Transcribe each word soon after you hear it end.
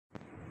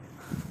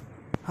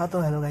हाँ तो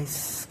hello guys,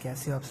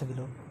 कैसे हो आप सभी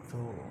लोग। तो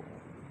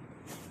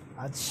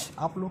आज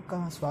आप लोग का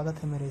स्वागत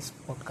है मेरे इस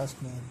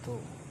पॉडकास्ट में। तो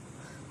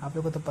आप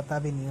लोगों को तो पता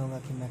भी नहीं होगा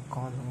कि मैं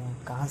कौन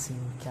हूँ, कहाँ से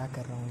हूँ, क्या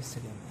कर रहा हूँ इस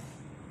जगह में।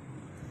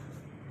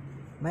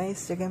 मैं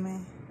इस जगह में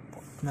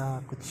अपना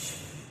कुछ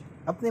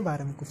अपने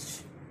बारे में कुछ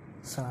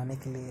सुनाने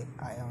के लिए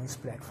आया हूँ इस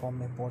प्लेटफॉर्म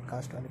में,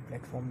 पॉडकास्ट वाले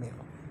प्लेटफॉर्म में।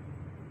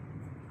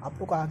 आप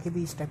लोग को आगे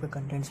भी इस टाइप के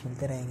कंटेंट्स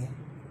मिलते रहेंगे,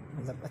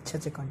 मतलब अच्छे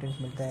अच्छे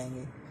कंटेंट्स मिलते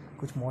रहेंगे,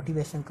 कुछ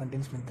मोटिवेशनल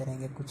कंटेंट्स मिलते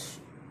रहेंगे, कुछ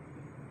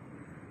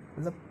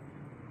मतलब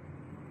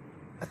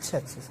अच्छे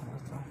अच्छे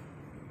समझता हूँ।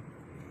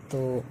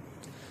 तो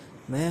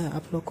मैं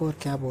आप लोग को और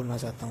क्या बोलना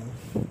चाहता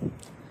हूँ,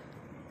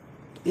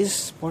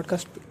 इस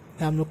पॉडकास्ट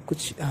में हम लोग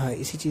कुछ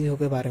इसी चीज़ों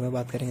के बारे में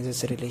बात करेंगे,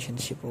 जैसे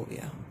रिलेशनशिप हो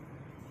गया,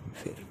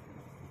 फिर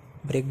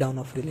ब्रेक डाउन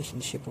ऑफ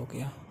रिलेशनशिप हो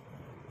गया,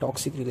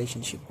 टॉक्सिक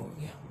रिलेशनशिप हो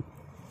गया।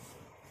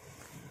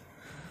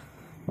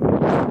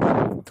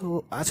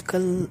 तो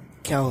आजकल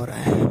क्या हो रहा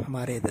है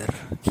हमारे इधर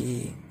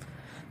कि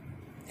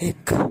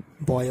एक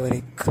बॉय और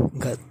एक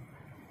गर्ल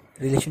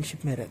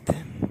रिलेशनशिप में रहते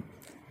हैं,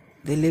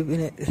 they live in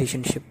a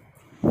relationship,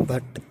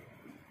 but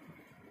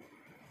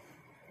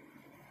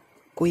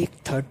कोई एक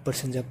थर्ड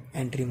पर्सन जब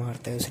एंट्री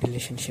मारता है उस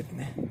रिलेशनशिप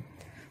में,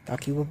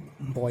 ताकि वो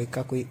बॉय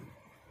का कोई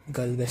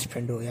गर्ल बेस्ट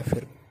फ्रेंड हो या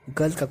फिर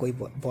गर्ल का कोई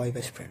बॉय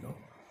बेस्ट फ्रेंड हो,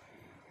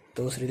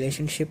 तो उस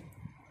रिलेशनशिप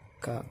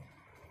का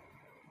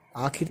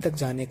आखिर तक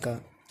जाने का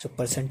जो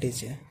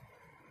परसेंटेज है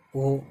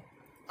वो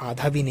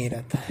आधा भी नहीं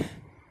रहता है,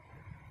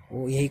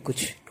 वो यही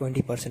कुछ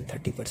 20%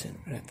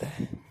 30% रहता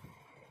है।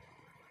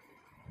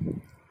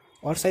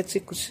 और शायद से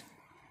कुछ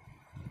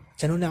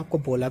जिन्होंने आपको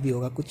बोला भी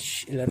होगा,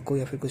 कुछ लड़कों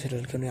या फिर कुछ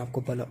लड़कियों ने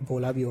आपको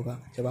बोला भी होगा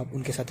जब आप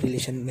उनके साथ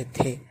रिलेशन में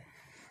थे,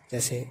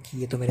 जैसे कि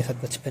ये तो मेरे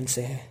साथ बचपन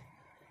से है,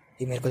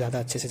 ये मेरे को ज़्यादा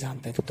अच्छे से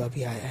जानता है, तो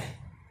अभी आया है,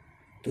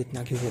 तो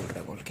इतना क्यों बोल रहा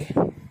है बोल के।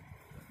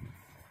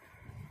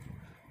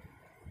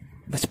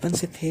 बचपन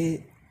से थे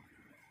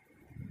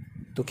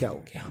तो क्या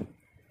हो गया,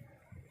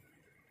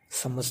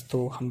 समझ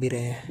तो हम भी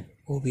रहे हैं,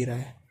 वो भी रहा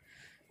है।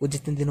 वो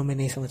जितने दिनों में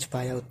नहीं समझ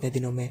पाया उतने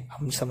दिनों में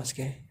हम समझ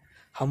गए,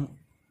 हम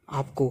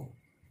आपको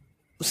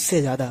उससे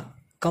ज़्यादा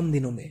कम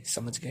दिनों में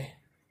समझ गए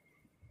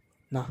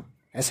ना।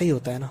 ऐसा ही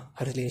होता है ना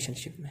हर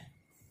रिलेशनशिप में।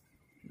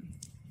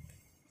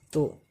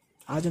 तो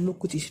आज हम लोग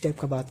कुछ इसी टाइप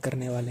का बात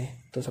करने वाले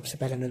हैं। तो सबसे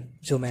पहले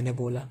जो मैंने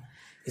बोला,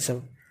 ये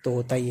सब तो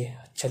होता ही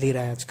है, चल ही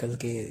रहा है आजकल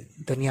के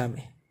दुनिया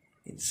में,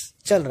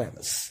 चल रहा है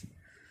बस।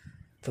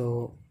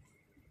 तो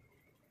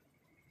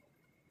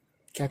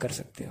क्या कर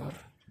सकते हैं। और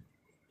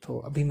तो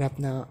अभी मैं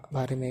अपना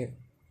बारे में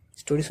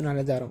स्टोरी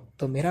सुनाने जा रहा हूँ।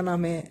 तो मेरा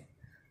नाम है,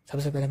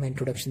 सबसे पहले मैं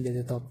इंट्रोडक्शन दे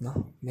देता हूँ अपना।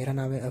 मेरा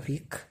नाम है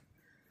अवीक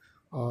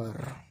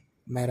और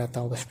मैं रहता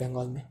हूँ वेस्ट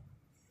बंगाल में।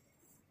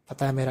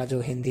 पता है मेरा जो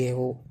हिंदी है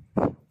वो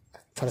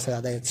थोड़ा सा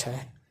ज़्यादा ही अच्छा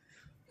है,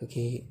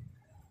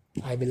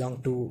 क्योंकि आई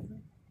बिलोंग टू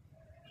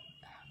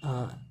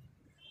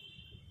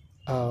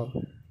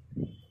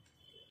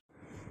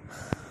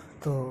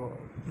तो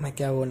मैं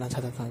क्या बोलना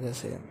चाहता था,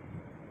 जैसे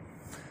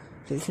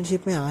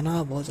रिलेशनशिप में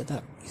आना बहुत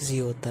ज़्यादा इजी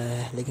होता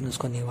है, लेकिन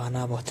उसको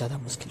निभाना बहुत ज़्यादा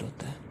मुश्किल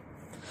होता है।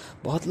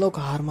 बहुत लोग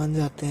हार मान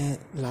जाते हैं,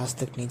 लास्ट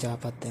तक नहीं जा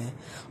पाते हैं,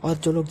 और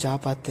जो लोग जा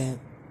पाते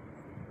हैं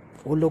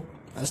वो लोग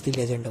असली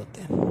लेजेंड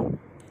होते हैं।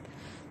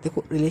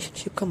 देखो,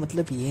 रिलेशनशिप का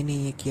मतलब ये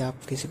नहीं है कि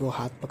आप किसी को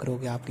हाथ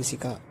पकड़ोगे, आप किसी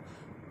का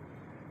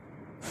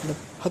मतलब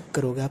हक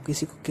करोगे, आप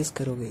किसी को किस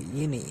करोगे,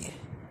 ये नहीं है।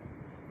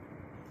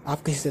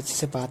 आप किसी से अच्छे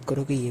से बात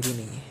करोगे, ये भी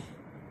नहीं है।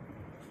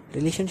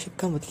 रिलेशनशिप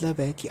का मतलब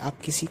है कि आप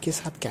किसी के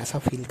साथ कैसा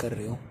फील कर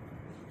रहे हो,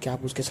 क्या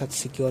आप उसके साथ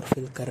सिक्योर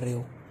फील कर रहे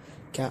हो,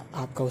 क्या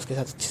आपका उसके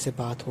साथ अच्छे से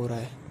बात हो रहा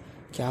है,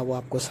 क्या वो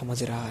आपको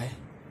समझ रहा है,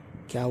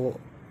 क्या वो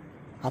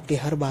आपकी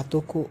हर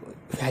बातों को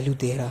वैल्यू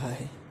दे रहा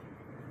है।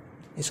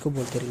 इसको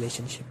बोलते हैं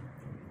रिलेशनशिप।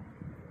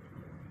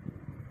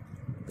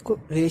 देखो,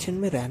 रिलेशन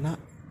में रहना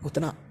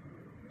उतना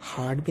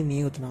हार्ड भी नहीं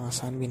है, उतना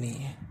आसान भी नहीं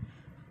है,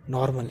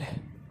 नॉर्मल है।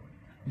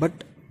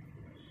 बट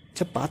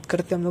जब बात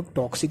करते हैं हम लोग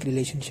टॉक्सिक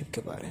रिलेशनशिप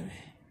के बारे में,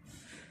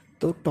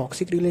 तो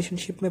टॉक्सिक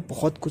रिलेशनशिप में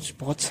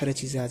बहुत सारे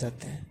चीज़ें आ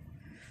जाते हैं।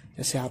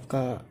 जैसे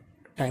आपका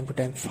टाइम टू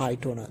टाइम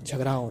फाइट होना,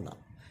 झगड़ा होना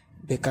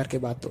बेकार के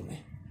बातों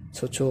में,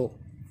 सोचो।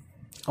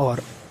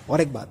 और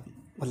एक बात,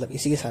 मतलब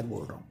इसी के साथ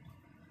बोल रहा हूँ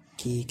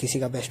कि किसी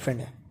का बेस्ट फ्रेंड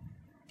है,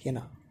 ठीक है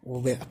ना, वो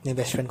अपने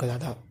बेस्ट फ्रेंड को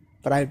ज़्यादा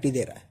प्रायोरिटी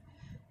दे रहा है,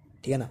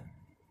 ठीक है ना।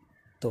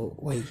 तो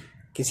वही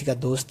किसी का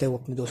दोस्त है, वो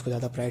अपने दोस्त को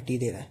ज़्यादा प्रायोरिटी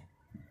दे रहा है।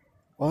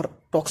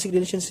 और टॉक्सिक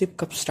रिलेशनशिप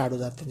कब स्टार्ट हो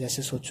जाते हैं,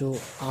 जैसे सोचो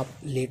आप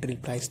लेट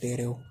रिप्लाईज दे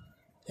रहे हो,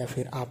 या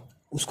फिर आप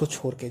उसको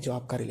छोड़ के, जो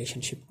आपका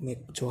रिलेशनशिप में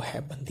जो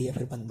है बंदी या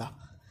फिर बंदा,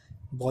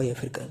 बॉय या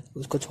फिर गर्ल,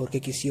 उसको छोड़ के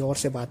किसी और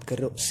से बात कर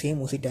रहे हो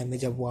सेम उसी टाइम में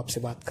जब वो आपसे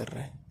बात कर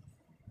रहा है।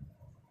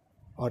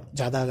 और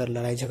ज़्यादा अगर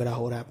लड़ाई झगड़ा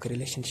हो रहा है आपके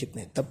रिलेशनशिप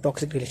में, तब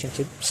टॉक्सिक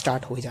रिलेशनशिप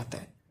स्टार्ट हो ही जाता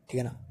है, ठीक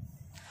है ना।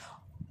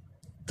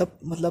 तब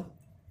मतलब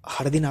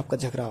हर दिन आपका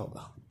झगड़ा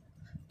होगा।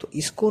 तो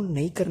इसको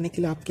नहीं करने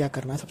के लिए आप क्या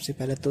करना, सबसे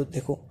पहले तो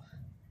देखो,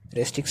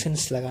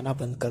 रेस्ट्रिक्शंस लगाना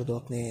बंद कर दो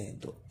अपने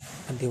तो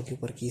बंदियों के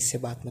ऊपर कि इससे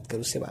बात मत करो,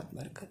 उससे बात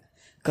मत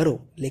करो,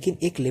 लेकिन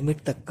एक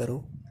लिमिट तक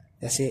करो।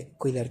 जैसे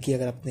कोई लड़की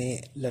अगर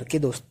अपने लड़के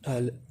दोस्त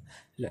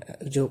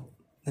जो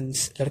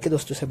लड़के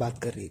दोस्तों से बात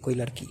कर रही है कोई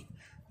लड़की,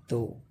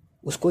 तो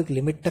उसको एक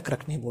लिमिट तक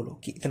रखने बोलो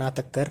कि इतना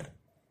तक कर,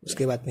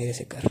 उसके बाद मेरे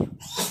से कर।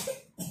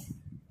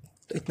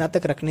 तो इतना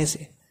तक रखने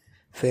से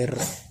फिर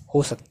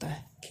हो सकता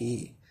है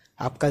कि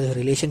आपका जो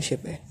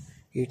रिलेशनशिप है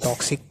ये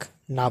टॉक्सिक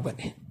ना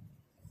बने।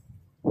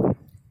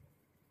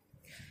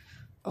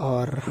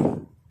 और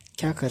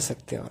क्या कर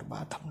सकते हैं और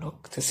बात हम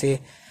लोग, जैसे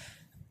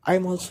I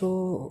am also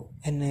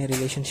in a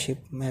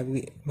relationship,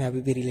 मैं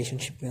अभी भी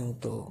रिलेशनशिप में हूँ।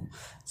 तो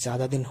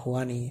ज़्यादा दिन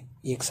हुआ नहीं है,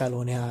 1 साल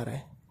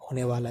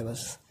होने वाला है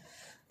बस।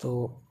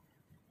 तो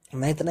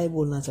मैं इतना ही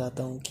बोलना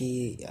चाहता हूँ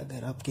कि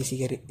अगर आप किसी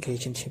के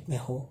रिलेशनशिप में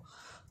हो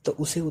तो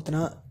उसे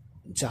उतना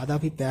ज़्यादा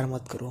भी प्यार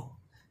मत करो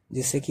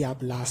जिससे कि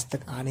आप लास्ट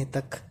तक आने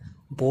तक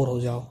बोर हो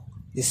जाओ,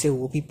 जिससे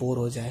वो भी बोर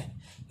हो जाए।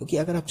 क्योंकि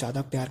अगर आप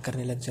ज़्यादा प्यार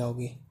करने लग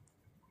जाओगे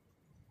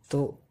तो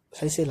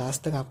सही से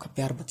लास्ट तक आपका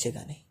प्यार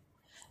बचेगा नहीं।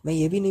 मैं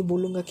ये भी नहीं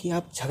बोलूँगा कि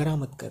आप झगड़ा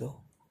मत करो,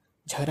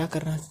 झगड़ा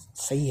करना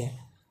सही है,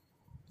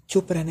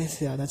 चुप रहने से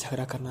ज़्यादा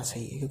झगड़ा करना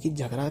सही है। क्योंकि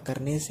झगड़ा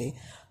करने से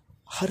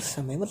हर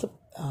समय मतलब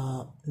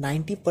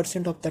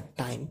 90% ऑफ द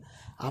टाइम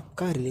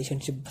आपका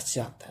रिलेशनशिप बच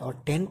जाता है,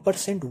 और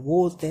 10%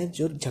 वो होते हैं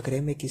जो झगड़े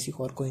में किसी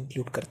और को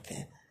इंक्लूड करते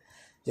हैं।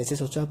 जैसे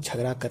सोचो आप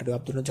झगड़ा कर रहे हो,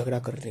 आप दोनों झगड़ा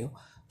कर रहे हो,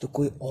 तो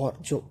कोई और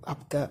जो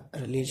आपका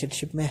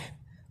रिलेशनशिप में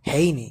है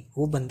ही नहीं,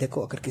 वो बंदे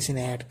को अगर किसी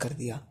ने ऐड कर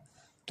दिया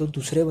तो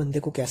दूसरे बंदे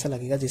को कैसा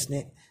लगेगा,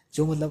 जिसने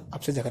जो मतलब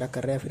आपसे झगड़ा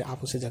कर रहा है, फिर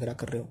आप उससे झगड़ा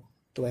कर रहे हो,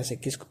 तो ऐसे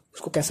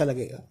उसको कैसा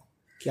लगेगा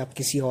कि आप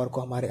किसी और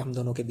को हम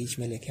दोनों के बीच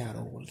में लेके आ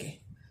रहे हो बोल के।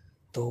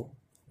 तो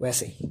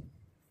वैसे ही,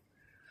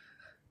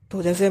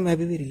 तो जैसे मैं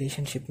भी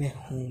रिलेशनशिप में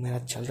हूँ, मेरा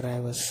चल रहा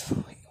है बस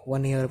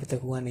 1 ईयर अभी तक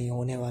हुआ नहीं,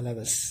 होने वाला है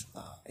बस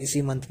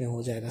इसी मंथ में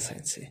हो जाएगा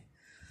शायद से।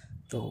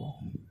 तो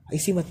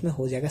इसी मंथ में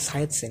हो जाएगा,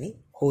 शायद से नहीं,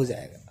 हो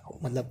जाएगा,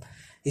 मतलब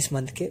इस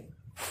मंथ के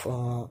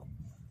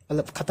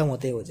मतलब ख़त्म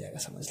होते ही हो जाएगा,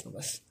 समझ लो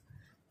बस।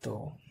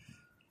 तो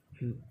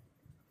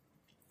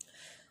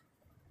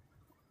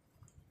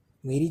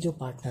मेरी जो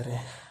पार्टनर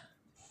है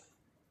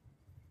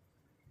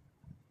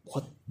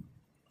बहुत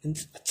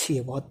अच्छी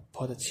है, बहुत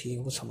बहुत अच्छी है,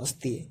 वो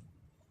समझती है,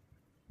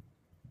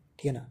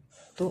 ठीक है ना।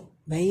 तो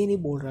मैं ये नहीं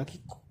बोल रहा कि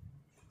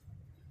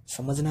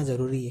समझना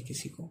ज़रूरी है,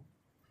 किसी को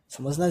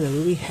समझना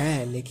ज़रूरी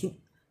है, लेकिन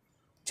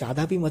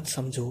ज़्यादा भी मत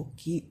समझो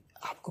कि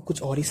आपको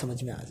कुछ और ही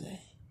समझ में आ जाए,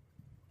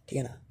 ठीक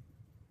है ना।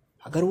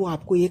 अगर वो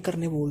आपको ये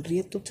करने बोल रही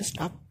है तो जस्ट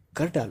आप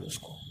कर डालो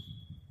उसको।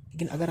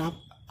 लेकिन अगर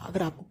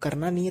आपको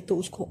करना नहीं है तो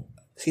उसको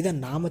सीधा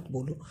ना मत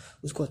बोलो,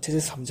 उसको अच्छे से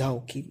समझाओ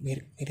कि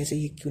मेरे से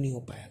ये क्यों नहीं हो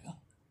पाएगा,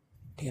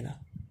 ठीक है ना।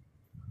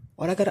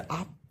 और अगर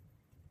आप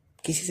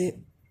किसी से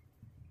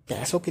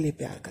पैसों के लिए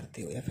प्यार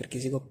करते हो या फिर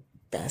किसी को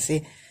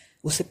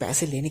उससे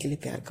पैसे लेने के लिए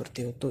प्यार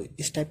करते हो, तो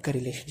इस टाइप का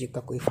रिलेशनशिप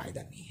का कोई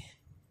फ़ायदा नहीं है।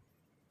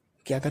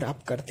 कि अगर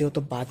आप करते हो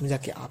तो बाद में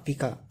जाके आप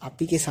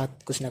ही के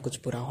साथ कुछ ना कुछ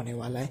बुरा होने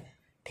वाला है,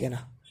 ठीक है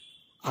ना।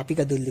 आप ही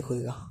का दिल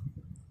दुखेगा।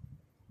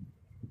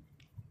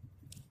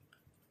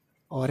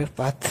 और एक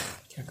बात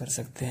क्या कर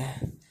सकते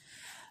हैं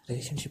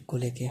रिलेशनशिप को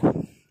लेके,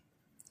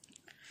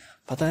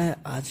 पता है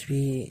आज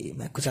भी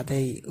मैं कुछ ज़्यादा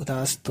ही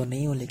उदास तो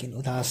नहीं हूँ, लेकिन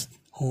उदास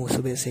हूँ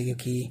सुबह से,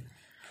 क्योंकि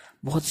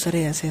बहुत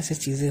सारे ऐसे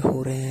चीज़ें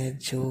हो रहे हैं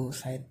जो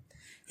शायद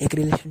एक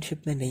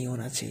रिलेशनशिप में नहीं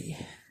होना चाहिए।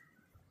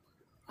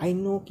 आई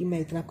नो कि मैं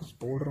इतना कुछ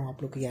बोल रहा हूँ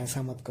आप लोग कि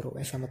ऐसा मत करो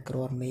वैसा मत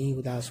करो, और मैं ही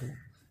उदास हूँ,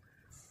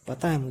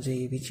 पता है मुझे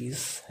ये भी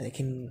चीज़।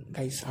 लेकिन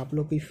गाइस आप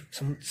लोग भी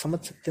समझ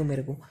सकते हो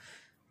मेरे को,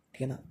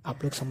 ठीक है ना।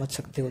 आप लोग समझ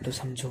सकते हो तो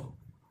समझो,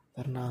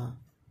 वरना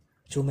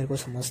जो मेरे को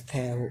समझते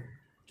हैं वो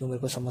जो मेरे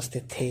को समझते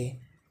थे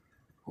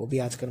वो भी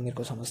आजकल मेरे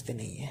को समझते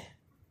नहीं है।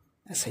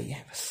 ऐसा ही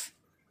है बस।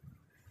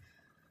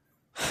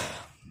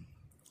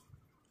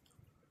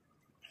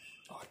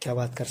 और क्या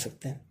बात कर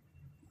सकते हैं।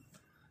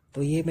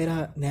 तो ये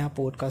मेरा नया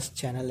पॉडकास्ट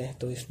चैनल है,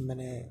 तो इसमें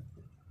मैंने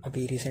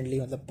अभी रिसेंटली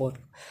मतलब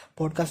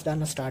पॉडकास्ट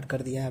डालना स्टार्ट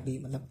कर दिया है अभी,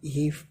 मतलब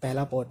यही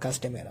पहला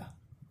पॉडकास्ट है मेरा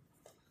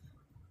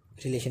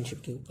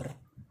रिलेशनशिप के ऊपर।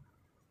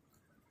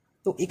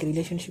 तो एक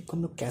रिलेशनशिप को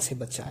हम लोग कैसे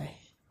बचाएं।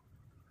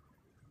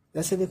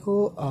 वैसे देखो,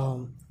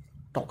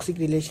 टॉक्सिक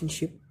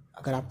रिलेशनशिप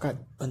अगर आपका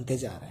बनते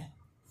जा रहा है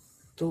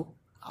तो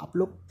आप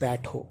लोग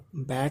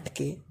बैठ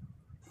के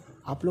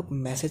आप लोग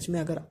मैसेज में,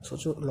 अगर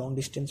सोचो लॉन्ग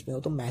डिस्टेंस में हो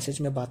तो मैसेज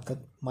में बात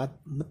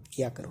मत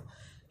किया करो।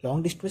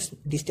 लॉन्ग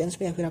डिस्टेंस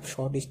में या फिर आप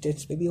शॉर्ट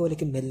डिस्टेंस पे भी हो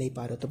लेकिन मिल नहीं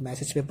पा रहे हो तो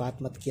मैसेज पे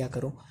बात मत किया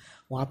करो।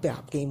 वहाँ पे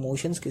आपके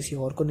इमोशंस किसी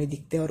और को नहीं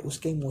दिखते और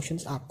उसके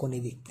इमोशंस आपको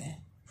नहीं दिखते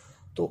हैं।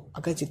 तो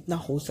अगर जितना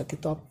हो सके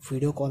तो आप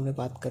वीडियो कॉल में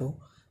बात करो,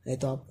 नहीं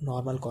तो आप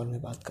नॉर्मल कॉल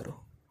में बात करो।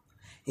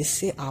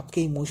 इससे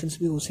आपके इमोशंस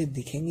भी उसे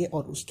दिखेंगे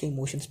और उसके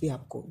इमोशंस भी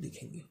आपको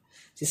दिखेंगे,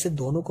 जिससे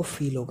दोनों को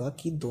फील होगा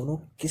कि दोनों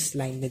किस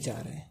लाइन में जा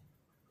रहे हैं।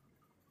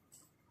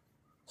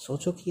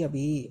 सोचो कि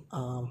अभी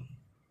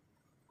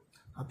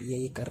आप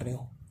ये कर रहे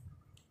हो,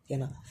 है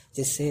ना,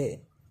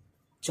 जिससे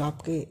जो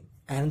आपके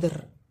अनदर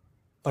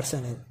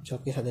पर्सन है जो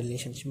आपके साथ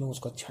रिलेशनशिप में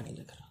उसको अच्छा नहीं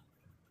लग रहा,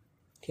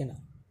 ठीक है ना।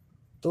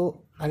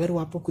 तो अगर वो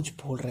आपको कुछ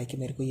बोल रहा है कि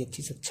मेरे को ये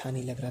चीज़ अच्छा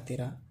नहीं लग रहा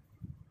तेरा,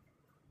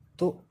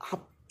 तो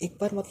आप एक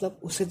बार मतलब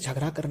उससे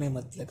झगड़ा करने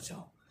मत लग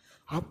जाओ।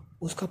 आप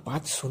उसका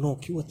बात सुनो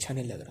कि वो अच्छा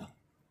नहीं लग रहा,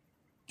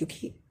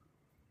 क्योंकि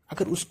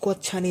अगर उसको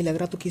अच्छा नहीं लग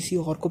रहा तो किसी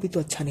और को भी तो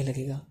अच्छा नहीं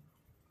लगेगा।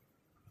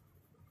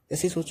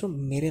 जैसे सोचो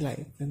मेरे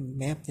लाइफ में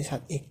मैं अपने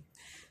साथ एक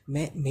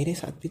मेरे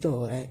साथ भी तो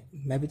हो रहा है,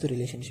 मैं भी तो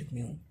रिलेशनशिप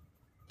में हूँ।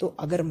 तो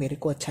अगर मेरे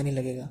को अच्छा नहीं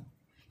लगेगा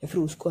या फिर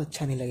उसको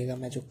अच्छा नहीं लगेगा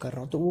मैं जो कर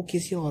रहा हूँ, तो वो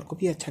किसी और को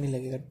भी अच्छा नहीं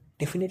लगेगा,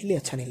 डेफिनेटली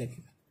अच्छा नहीं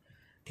लगेगा,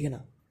 ठीक है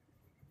ना।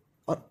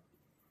 और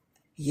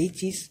यही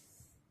चीज़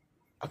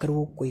अगर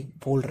वो कोई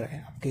बोल रहा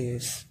है आपके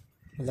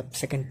मतलब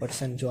सेकंड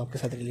पर्सन जो आपके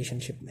साथ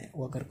रिलेशनशिप में है,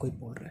 वो अगर कोई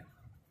बोल रहा है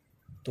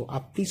तो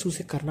आप प्लीज़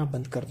उसे करना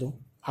बंद कर दो।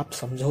 आप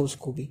समझाओ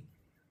उसको भी,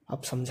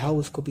 आप समझाओ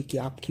उसको भी कि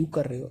आप क्यों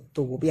कर रहे हो,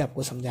 तो वो भी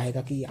आपको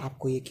समझाएगा कि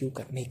आपको ये क्यों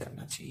नहीं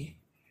करना चाहिए।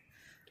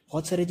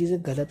 बहुत सारी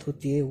चीज़ें गलत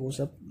होती है, वो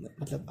सब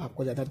मतलब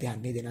आपको ज़्यादा ध्यान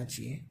नहीं देना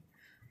चाहिए।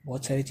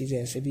 बहुत सारी चीज़ें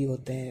ऐसे भी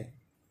होते हैं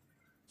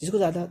जिसको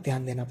ज़्यादा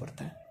ध्यान देना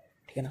पड़ता है,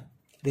 ठीक है ना,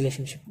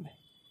 रिलेशनशिप में।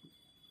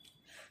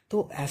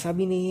 तो ऐसा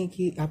भी नहीं है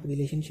कि आप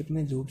रिलेशनशिप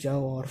में डूब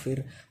जाओ और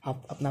फिर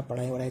आप अपना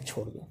पढ़ाई वढ़ाई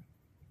छोड़ दो,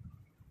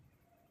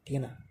 ठीक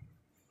है ना।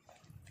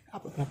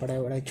 आप अपना पढ़ाई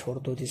वढ़ाई छोड़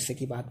दो जिससे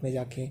कि बाद में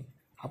जाके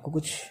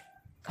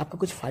आपका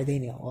कुछ फ़ायदा ही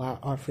नहीं हो,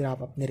 और फिर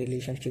आप अपने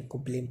रिलेशनशिप को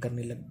ब्लेम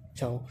करने लग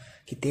जाओ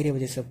कि तेरे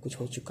वजह से सब कुछ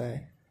हो चुका है,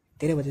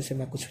 तेरे वजह से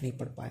मैं कुछ नहीं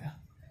पढ़ पाया।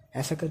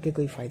 ऐसा करके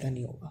कोई फ़ायदा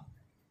नहीं होगा,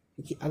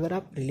 क्योंकि अगर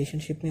आप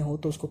रिलेशनशिप में हो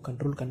तो उसको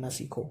कंट्रोल करना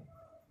सीखो,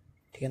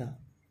 ठीक है ना।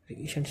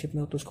 रिलेशनशिप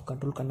में हो तो उसको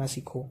कंट्रोल करना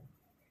सीखो।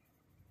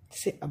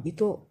 जैसे अभी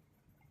तो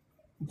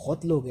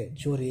बहुत लोग हैं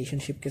जो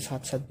रिलेशनशिप के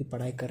साथ साथ भी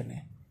पढ़ाई कर रहे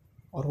हैं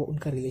और वो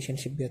उनका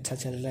रिलेशनशिप भी अच्छा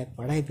चल रहा है,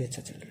 पढ़ाई भी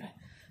अच्छा चल रहा है।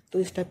 तो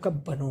इस टाइप का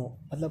बनो,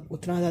 मतलब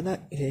उतना ज़्यादा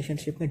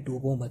रिलेशनशिप में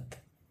डूबो मत,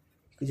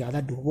 क्योंकि ज़्यादा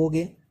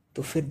डूबोगे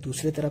तो फिर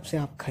दूसरी तरफ से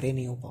आप खड़े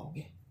नहीं हो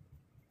पाओगे,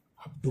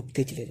 आप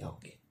डूबते चले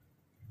जाओगे।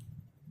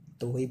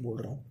 तो वही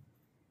बोल रहा हूँ।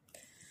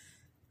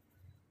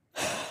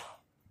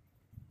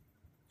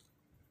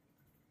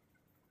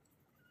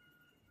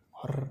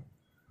 और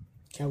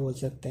क्या बोल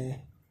सकते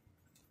हैं,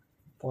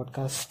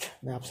 पॉडकास्ट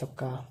में आप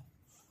सबका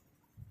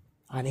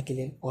आने के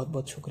लिए बहुत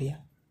बहुत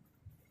शुक्रिया।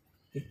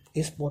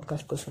 इस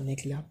पॉडकास्ट को सुनने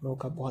के लिए आप लोगों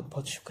का बहुत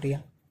बहुत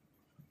शुक्रिया।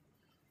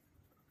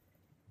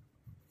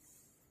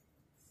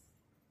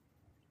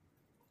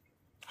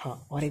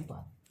 हाँ, और एक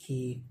बात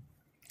कि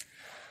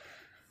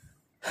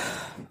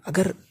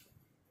अगर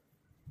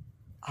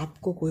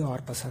आपको कोई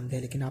और पसंद है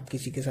लेकिन आप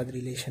किसी के साथ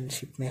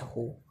रिलेशनशिप में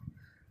हो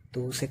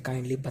तो उसे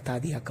काइंडली बता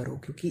दिया करो,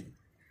 क्योंकि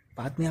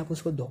बाद में आप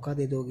उसको धोखा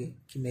दे दोगे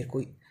कि मेरे को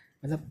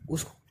मतलब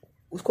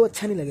उसको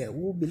अच्छा नहीं लगेगा,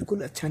 वो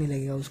बिल्कुल अच्छा नहीं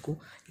लगेगा उसको।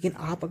 लेकिन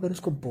आप अगर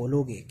उसको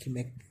बोलोगे कि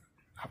मैं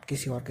आप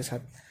किसी और के साथ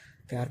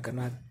प्यार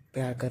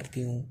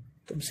करती हूँ,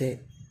 तुमसे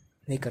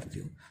नहीं करती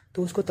हूँ,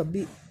 तो उसको तब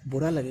भी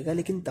बुरा लगेगा,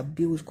 लेकिन तब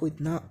भी उसको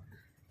इतना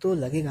तो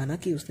लगेगा ना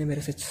कि उसने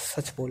मेरे से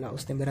सच बोला,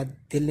 उसने मेरा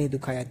दिल नहीं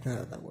दुखाया इतना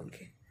ज़्यादा बोल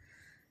के।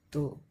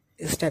 तो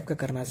इस टाइप का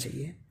करना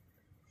चाहिए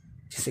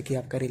जिससे कि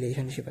आपका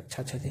रिलेशनशिप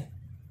अच्छा चले।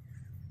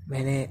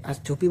 मैंने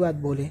आज जो भी बात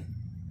बोले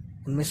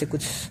उनमें से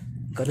कुछ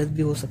गलत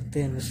भी हो सकते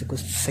हैं, उनमें से कुछ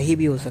सही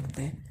भी हो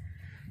सकते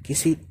हैं।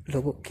 किसी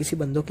लोगों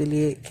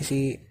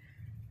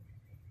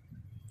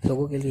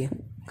के लिए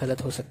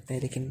गलत हो सकते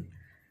हैं, लेकिन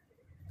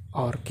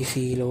और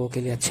किसी लोगों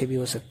के लिए अच्छे भी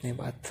हो सकते हैं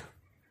बात।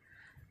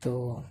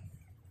 तो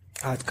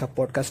आज का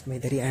पॉडकास्ट मैं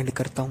इधर ही एंड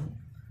करता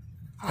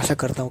हूँ। आशा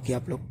करता हूँ कि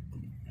आप लोग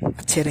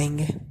अच्छे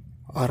रहेंगे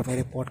और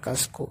मेरे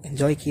पॉडकास्ट को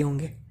एंजॉय किए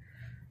होंगे।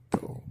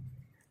 तो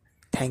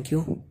thank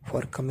you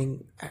for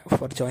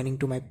joining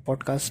to my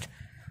podcast,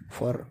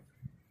 for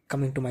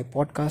coming to my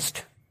podcast,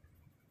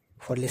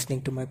 for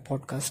listening to my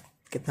podcast.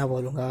 कितना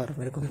बोलूँगा और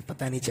मेरे को भी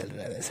पता नहीं चल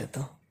रहा है वैसे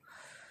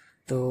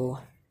तो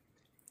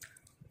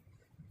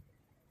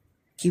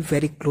keep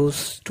very close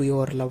to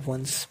your love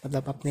ones,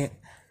 मतलब अपने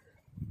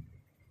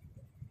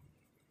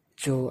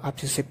जो आप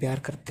जिससे प्यार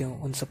करते हो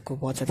उन सबको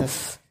बहुत ज़्यादा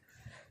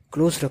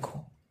क्लोज रखो।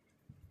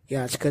 ये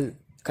आजकल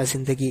का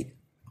ज़िंदगी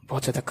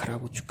बहुत ज़्यादा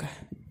ख़राब हो चुका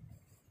है।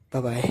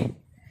 Bye bye,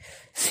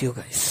 C you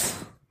guys.